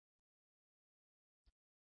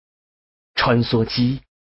穿梭机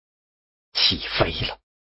起飞了。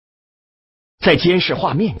在监视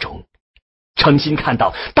画面中，诚心看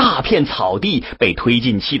到大片草地被推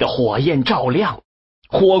进器的火焰照亮，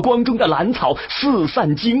火光中的蓝草四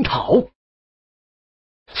散惊逃。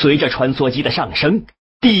随着穿梭机的上升，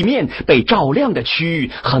地面被照亮的区域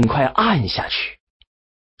很快暗下去，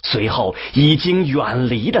随后已经远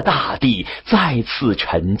离的大地再次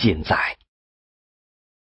沉浸在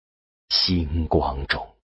星光中。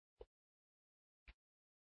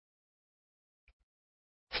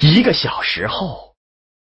1个小时后，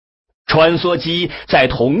穿梭机在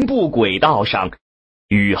同步轨道上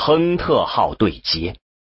与亨特号对接。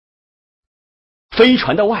飞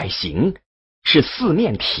船的外形是四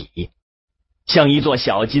面体，像一座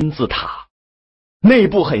小金字塔，内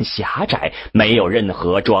部很狭窄，没有任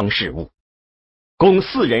何装饰物。供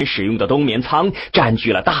4人使用的冬眠舱占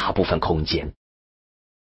据了大部分空间。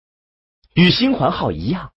与星环号一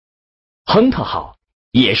样，亨特号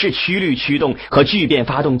也是曲率驱动和聚变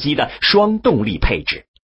发动机的双动力配置。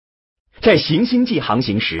在行星际航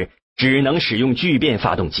行时，只能使用聚变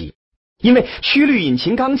发动机，因为曲率引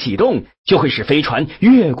擎刚启动就会使飞船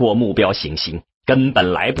越过目标行星，根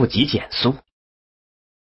本来不及减速。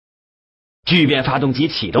聚变发动机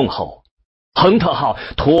启动后，亨特号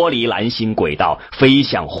脱离蓝星轨道，飞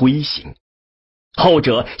向灰星，后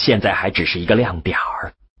者现在还只是一个亮点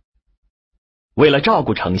儿。为了照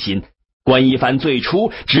顾诚心，关一帆最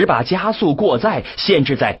初只把加速过载限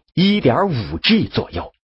制在 1.5G 左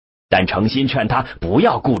右，但诚心劝他不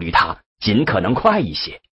要顾虑它，尽可能快一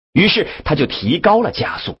些，于是他就提高了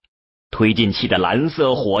加速，推进器的蓝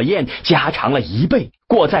色火焰加长了1倍，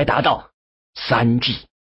过载达到 3G。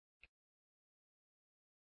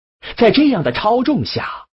 在这样的超重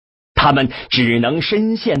下，他们只能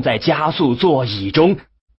深陷在加速座椅中，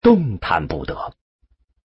动弹不得。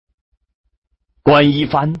关一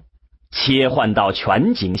帆切换到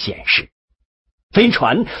全景显示，飞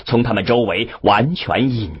船从他们周围完全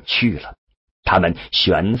隐去了，他们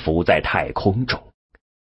悬浮在太空中，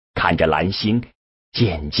看着蓝星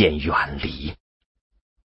渐渐远离。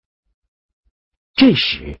这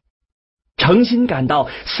时，诚心感到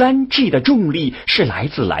 3G 的重力是来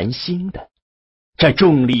自蓝星的，这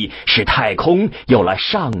重力使太空有了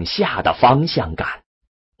上下的方向感，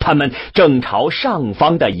他们正朝上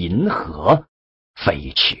方的银河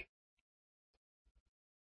飞去。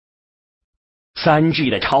3G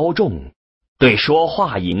的超重对说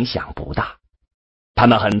话影响不大，他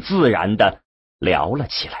们很自然地聊了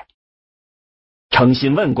起来。诚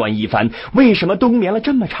心问关一帆为什么冬眠了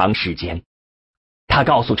这么长时间，他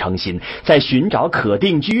告诉诚心，在寻找可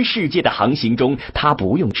定居世界的航行中，他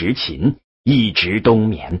不用执勤，一直冬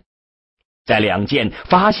眠。在两舰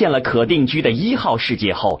发现了可定居的1号世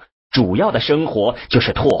界后，主要的生活就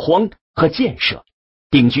是拓荒和建设，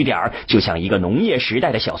定居点就像一个农业时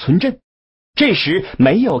代的小村镇。这时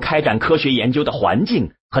没有开展科学研究的环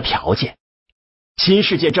境和条件，新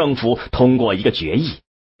世界政府通过一个决议，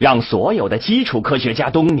让所有的基础科学家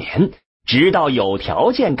冬眠，直到有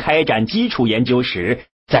条件开展基础研究时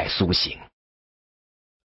再苏醒。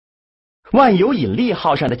万有引力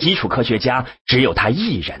号上的基础科学家只有他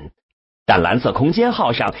1人，但蓝色空间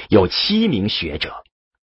号上有7名学者。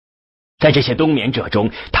在这些冬眠者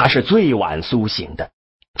中，他是最晚苏醒的。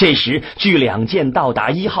这时距两舰到达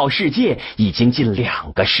1号世界已经近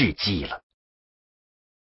2个世纪了。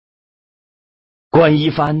关一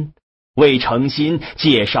帆为诚心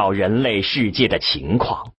介绍人类世界的情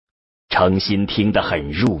况，诚心听得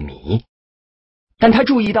很入迷，但他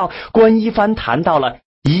注意到关一帆谈到了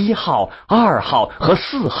1号、2号和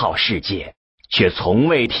4号世界，却从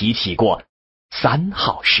未提起过3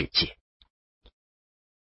号世界。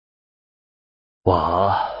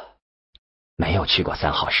我没有去过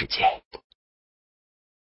3号世界，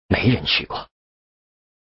没人去过，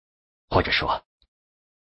或者说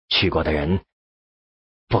去过的人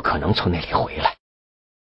不可能从那里回来。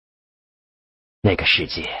那个世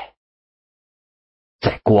界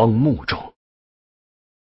在光幕中。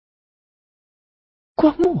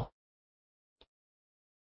光幕？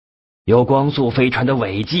由光速飞船的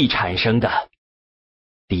尾迹产生的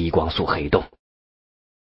低光速黑洞。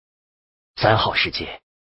3号世界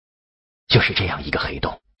就是这样一个黑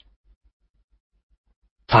洞。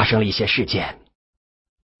发生了一些事件，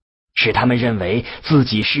使他们认为自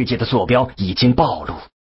己世界的坐标已经暴露，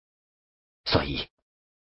所以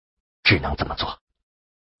只能这么做。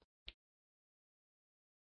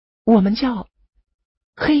我们叫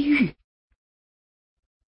黑域。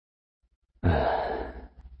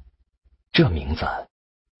这名字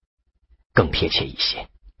更贴切一些。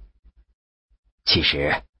其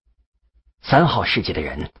实3号世界的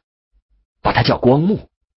人把它叫光幕，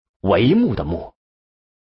帷幕的幕，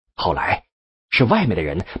后来是外面的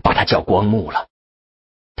人把它叫光幕了，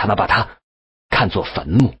他们把它看作坟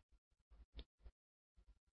墓。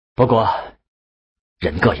不过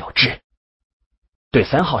人各有志，对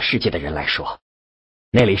3号世界的人来说，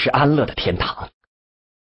那里是安乐的天堂。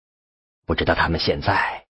不知道他们现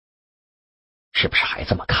在是不是还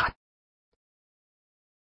这么看？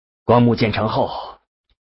光幕建成后，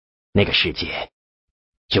那个世界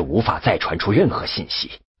就无法再传出任何信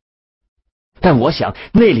息。但我想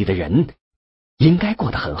那里的人应该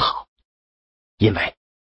过得很好，因为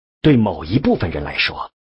对某一部分人来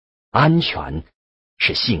说，安全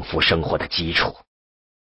是幸福生活的基础。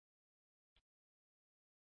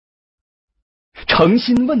诚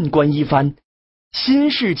心问观一番，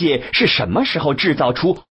新世界是什么时候制造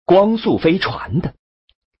出光速飞船的？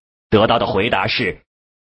得到的回答是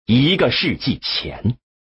1个世纪前。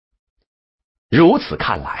如此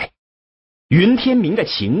看来，云天明的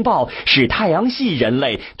情报使太阳系人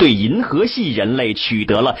类对银河系人类取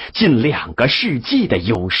得了近2个世纪的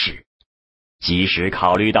优势，即使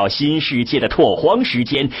考虑到新世界的拓荒时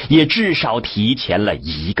间，也至少提前了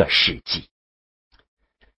1个世纪。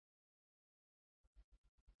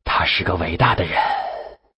他是个伟大的人。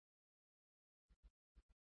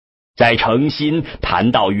在诚心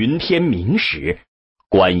谈到云天明时，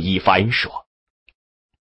关一帆说，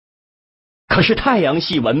可是太阳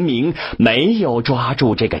系文明没有抓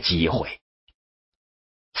住这个机会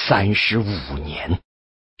，35年，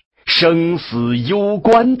生死攸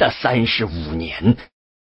关的35年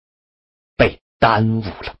被耽误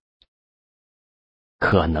了，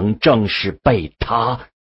可能正是被他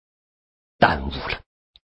耽误了。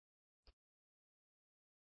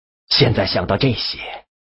现在想到这些，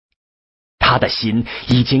他的心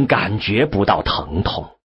已经感觉不到疼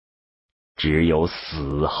痛，只有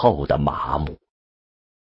死后的麻木。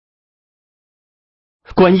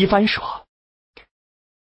关一帆说，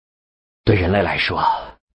对人类来说，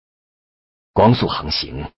光速航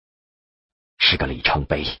行是个里程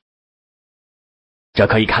碑，这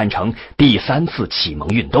可以看成第3次启蒙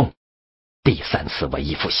运动，第3次文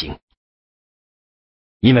艺复兴。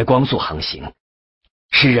因为光速航行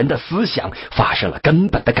使人的思想发生了根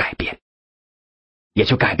本的改变，也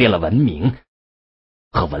就改变了文明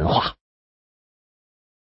和文化。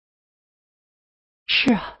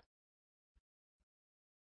是啊，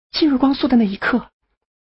进入光速的那一刻，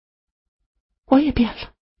我也变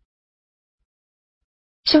了。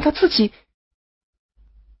想到自己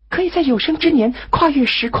可以在有生之年跨越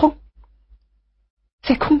时空，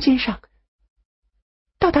在空间上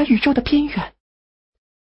到达宇宙的边缘，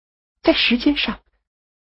在时间上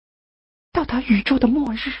到达宇宙的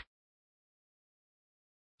末日。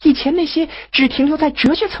以前那些只停留在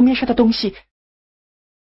哲学层面上的东西，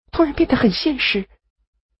突然变得很现实，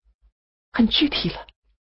很具体了。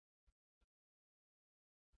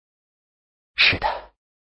是的，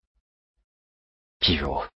譬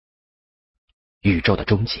如宇宙的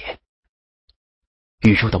终结，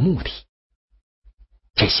宇宙的目的，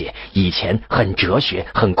这些以前很哲学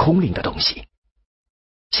很空灵的东西，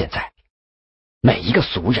现在每一个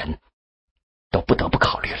俗人都不得不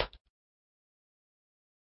考虑了。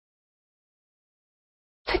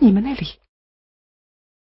在你们那里，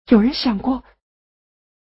有人想过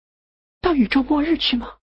到宇宙末日去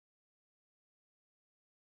吗？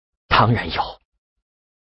当然有。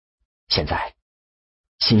现在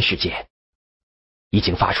新世界已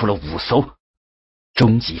经发出了5艘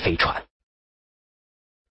终极飞船。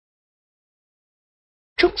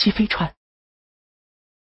终极飞船？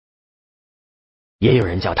也有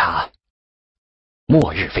人叫它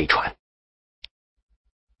末日飞船。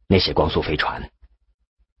那些光速飞船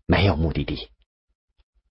没有目的地，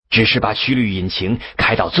只是把曲率引擎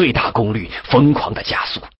开到最大功率，疯狂的加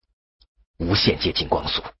速，无限接近光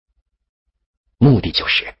速。目的就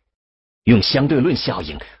是用相对论效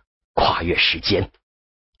应跨越时间，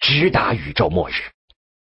直达宇宙末日。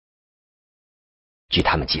据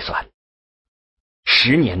他们计算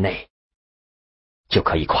，10年内就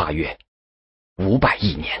可以跨越500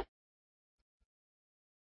亿年。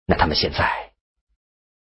那他们现在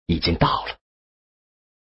已经到了。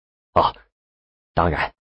哦，当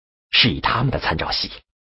然是以他们的参照系。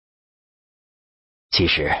其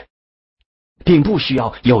实并不需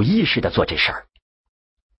要有意识的做这事儿。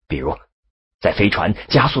比如在飞船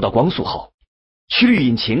加速到光速后，曲率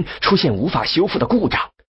引擎出现无法修复的故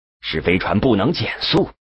障，使飞船不能减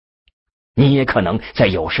速，你也可能在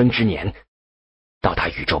有生之年到达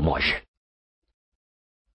宇宙末日。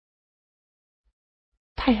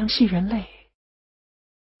太阳系人类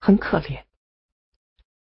很可怜，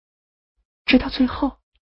直到最后，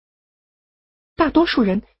大多数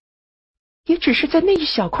人也只是在那一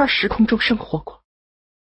小块时空中生活过，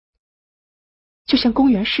就像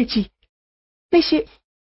公元世纪那些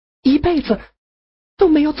一辈子都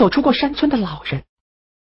没有走出过山村的老人，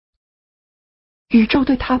宇宙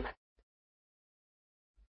对他们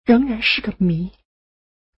仍然是个谜。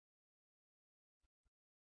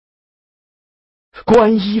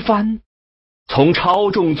关一帆从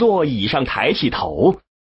超重座椅上抬起头，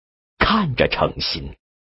看着程心。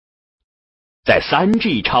在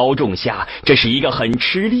 3G 超重下，这是一个很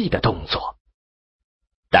吃力的动作，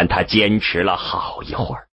但他坚持了好一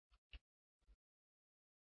会儿。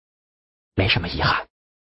没什么遗憾，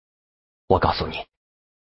我告诉你，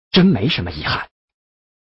真没什么遗憾。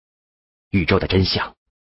宇宙的真相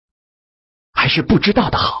还是不知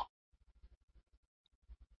道的好。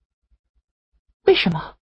为什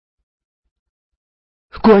么？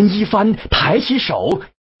关一帆抬起手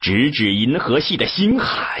直指银河系的星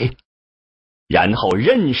海，然后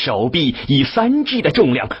任手臂以 3G 的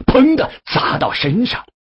重量砰的砸到身上。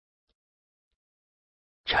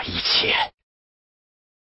这一切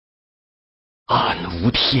暗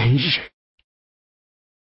无天日。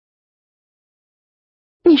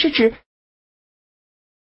你是指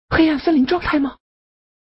黑暗森林状态吗？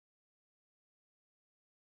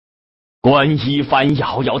关一帆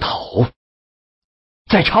摇摇头，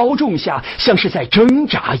在超重下像是在挣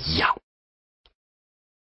扎一样。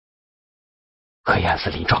黑暗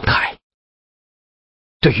森林状态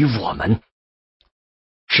对于我们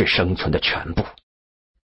是生存的全部，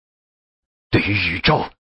对于宇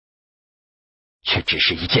宙却只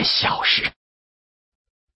是一件小事。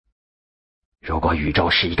如果宇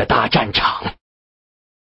宙是一个大战场，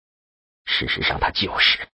事实上它就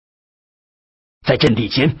是。在阵地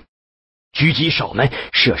间，狙击手们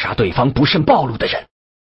射杀对方不慎暴露的人，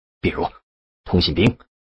比如通信兵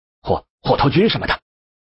或火头军什么的，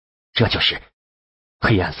这就是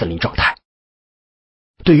黑暗森林状态。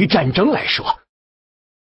对于战争来说，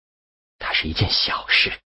它是一件小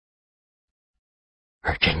事，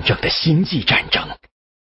而真正的星际战争，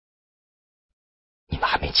你们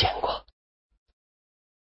还没见过。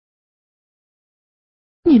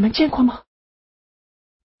你们见过吗？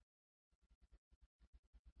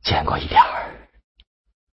见过一点儿，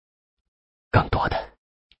更多的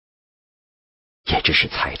也只是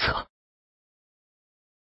猜测。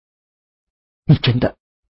你真的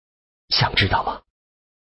想知道吗？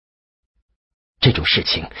这种事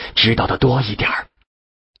情知道的多一点儿，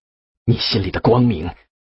你心里的光明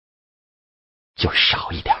就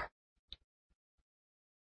少一点儿。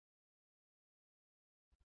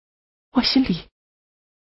我心里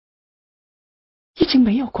已经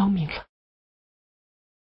没有光明了。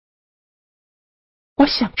我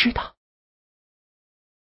想知道。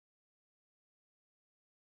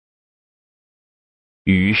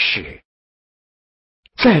于是，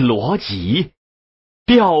在罗辑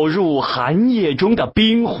掉入寒夜中的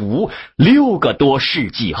冰湖6个多世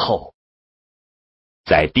纪后，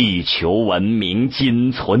在地球文明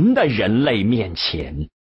仅存的人类面前，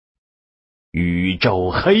宇宙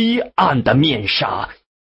黑暗的面纱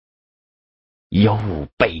又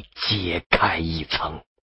被揭开一层。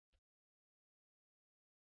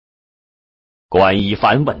关一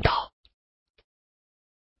帆问道：“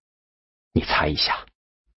你猜一下，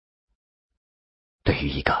对于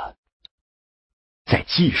一个在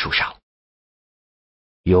技术上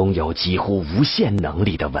拥有几乎无限能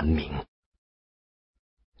力的文明，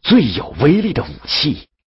最有威力的武器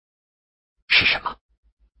是什么？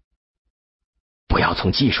不要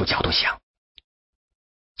从技术角度想，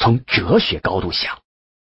从哲学高度想。”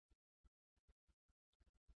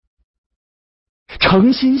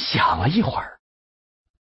程心想了一会儿，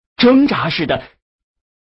挣扎似的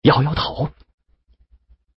摇摇头。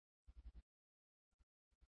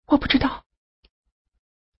我不知道。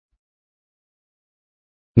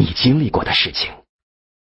你经历过的事情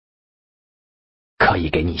可以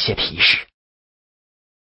给你一些提示。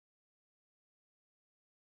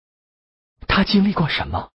他经历过什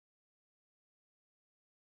么？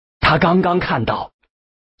他刚刚看到，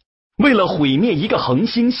为了毁灭一个恒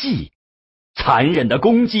星系，残忍的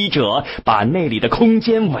攻击者把那里的空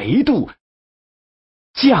间维度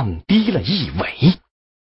降低了1维。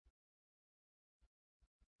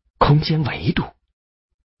空间维度？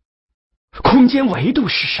空间维度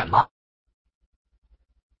是什么？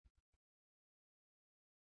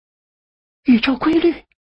宇宙规律。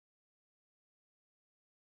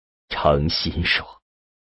程心说：“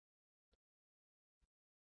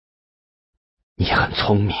你很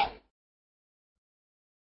聪明，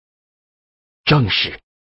正是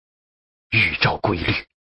宇宙规律。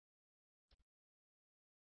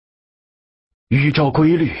宇宙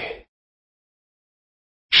规律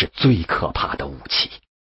是最可怕的武器，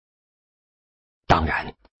当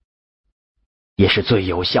然也是最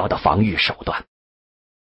有效的防御手段。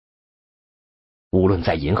无论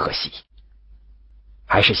在银河系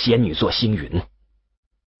还是仙女座星云，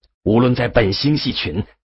无论在本星系群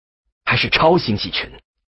还是超星系群，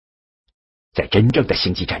在真正的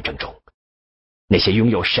星际战争中，那些拥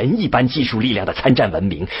有神一般技术力量的参战文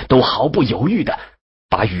明都毫不犹豫地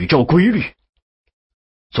把宇宙规律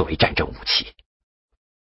作为战争武器。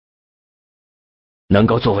能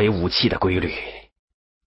够作为武器的规律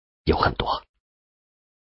有很多，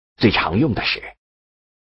最常用的是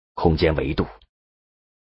空间维度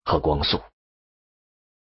和光速，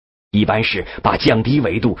一般是把降低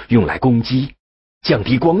维度用来攻击，降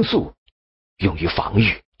低光速用于防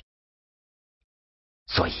御。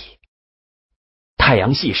所以太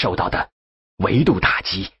阳系受到的维度打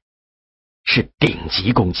击是顶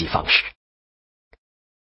级攻击方式。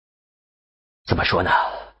怎么说呢？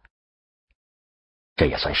这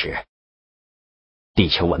也算是地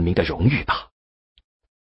球文明的荣誉吧。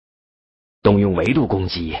动用维度攻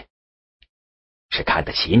击是看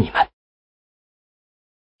得起你们。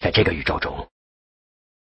在这个宇宙中，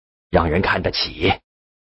让人看得起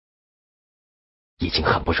已经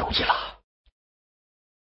很不容易了。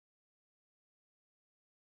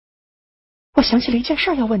我想起了一件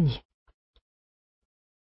事要问你。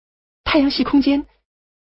太阳系空间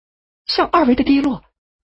向二维的跌落，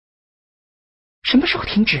什么时候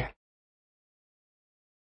停止？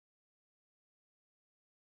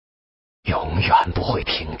永远不会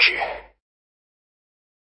停止。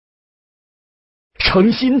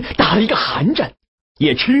程心打了一个寒战，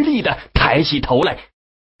也吃力的抬起头来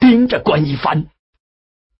盯着关一帆。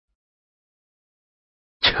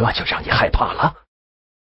这就让你害怕了？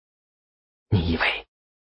你以为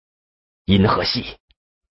银河系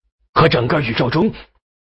和整个宇宙中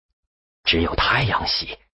只有太阳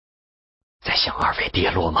系在向二维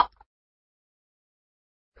跌落吗？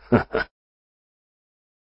呵呵。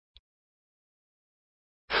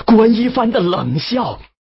关一帆的冷笑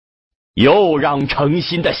又让程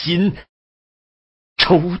心的心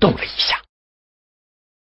抽动了一下。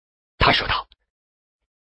他说道：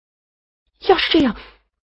要是这样，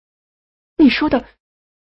你说的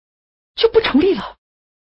就不成立了。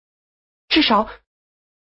至少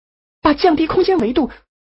把降低空间维度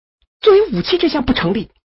作为武器这项不成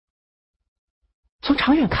立。从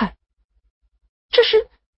长远看，这是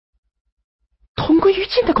同归于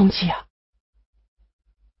尽的攻击啊。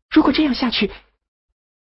如果这样下去，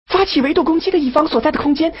发起维度攻击的一方所在的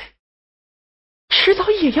空间迟早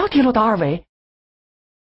也要跌落到二维。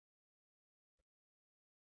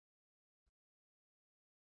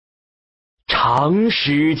长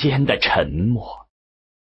时间的沉默，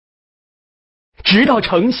直到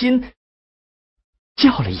程心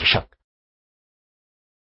叫了一声：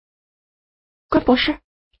关博士。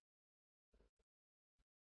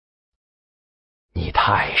你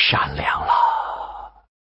太善良了。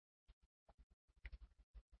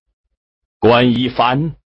关一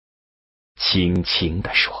帆轻轻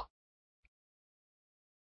地说：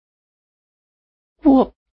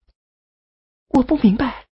我不明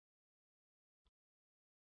白。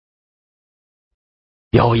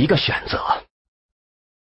有一个选择，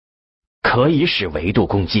可以使维度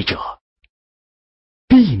攻击者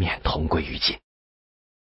避免同归于尽。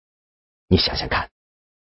你想想看，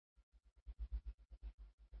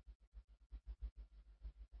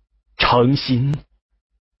程心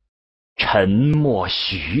沉默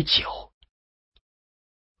许久。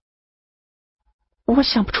我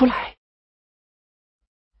想不出来。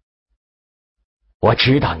我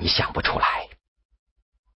知道你想不出来，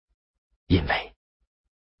因为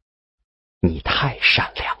你太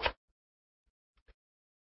善良了。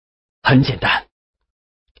很简单，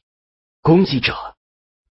攻击者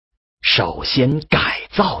首先改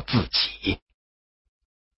造自己，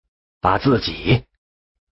把自己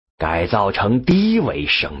改造成低维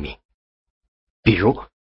生命，比如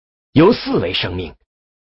由4维生命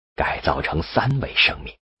改造成3维生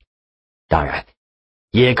命，当然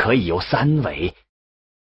也可以由3维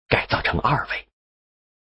改造成2维。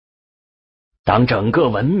当整个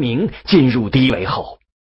文明进入低维后，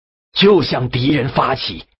就向敌人发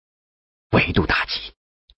起维度打击，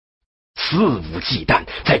肆无忌惮，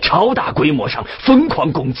在超大规模上疯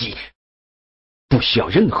狂攻击，不需要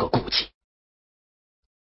任何顾忌。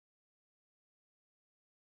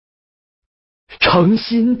程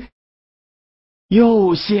心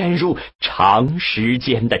又陷入长时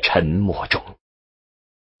间的沉默中。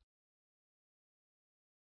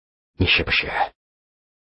你是不是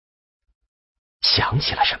想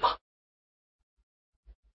起了什么？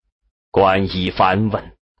关一帆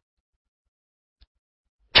问。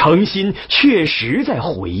程心确实在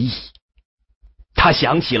回忆，他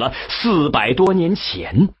想起了400多年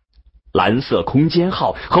前，蓝色空间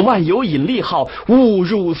号和万有引力号误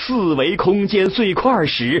入4维空间碎块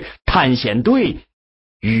时，探险队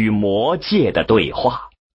与魔界的对话。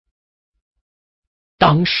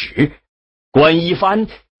当时关一帆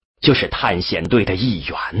就是探险队的一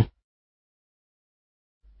员。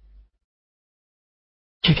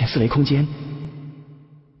这片4维空间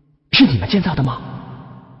是你们建造的吗？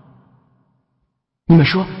你们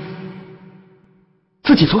说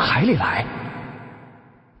自己从海里来，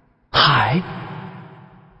海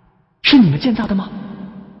是你们建造的吗？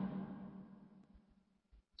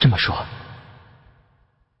这么说，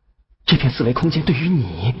这片4维空间对于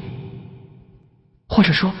你，或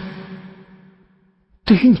者说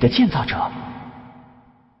对于你的建造者，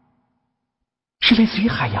是类似于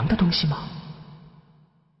海洋的东西吗？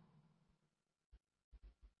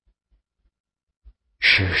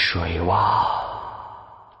是水洼，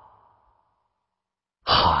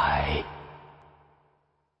海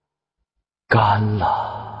干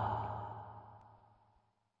了。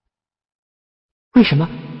为什么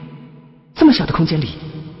这么小的空间里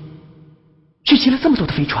聚集了这么多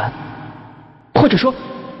的飞船，或者说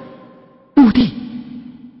陆地？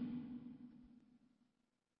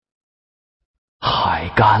海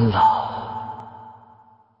干了，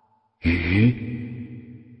鱼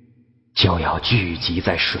就要聚集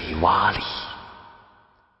在水洼里，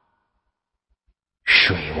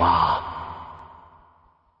水洼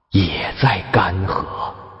也在干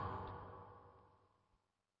涸，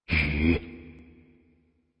鱼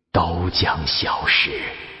都将消失。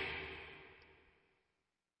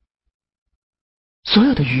所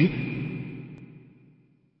有的鱼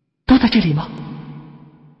都在这里吗？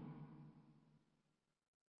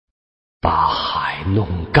把海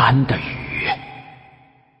弄干的鱼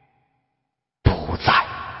不在。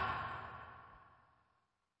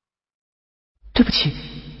对不起，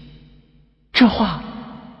这话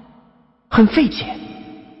很费解。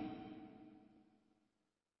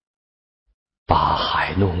把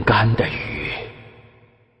海弄干的鱼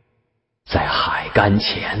在海干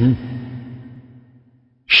前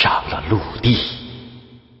上了陆地，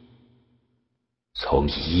从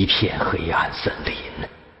一片黑暗森林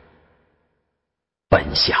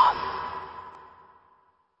奔向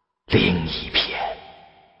另一片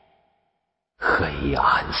黑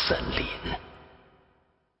暗森林。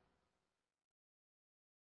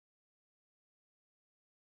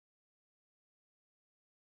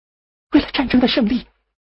为了战争的胜利，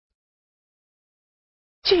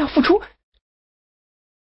就要付出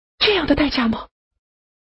这样的代价吗？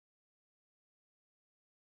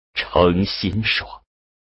程心说，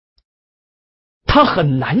他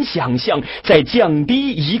很难想象在降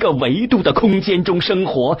低一个维度的空间中生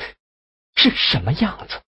活是什么样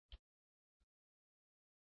子。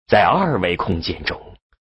在2维空间中，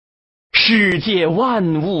世界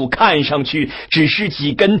万物看上去只是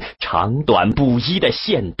几根长短不一的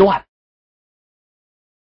线段。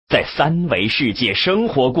在3维世界生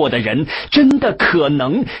活过的人，真的可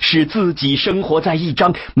能使自己生活在一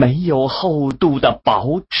张没有厚度的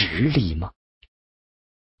薄纸里吗？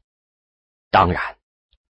当然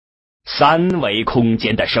，3维空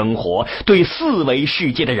间的生活对4维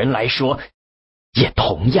世界的人来说，也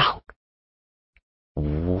同样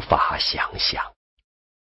无法想象。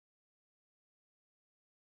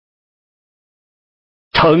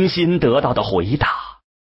程心得到的回答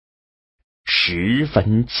十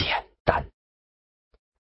分简单，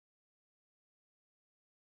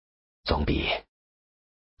总比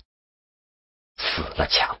死了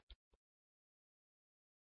强。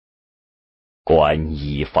关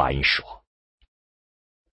一帆说。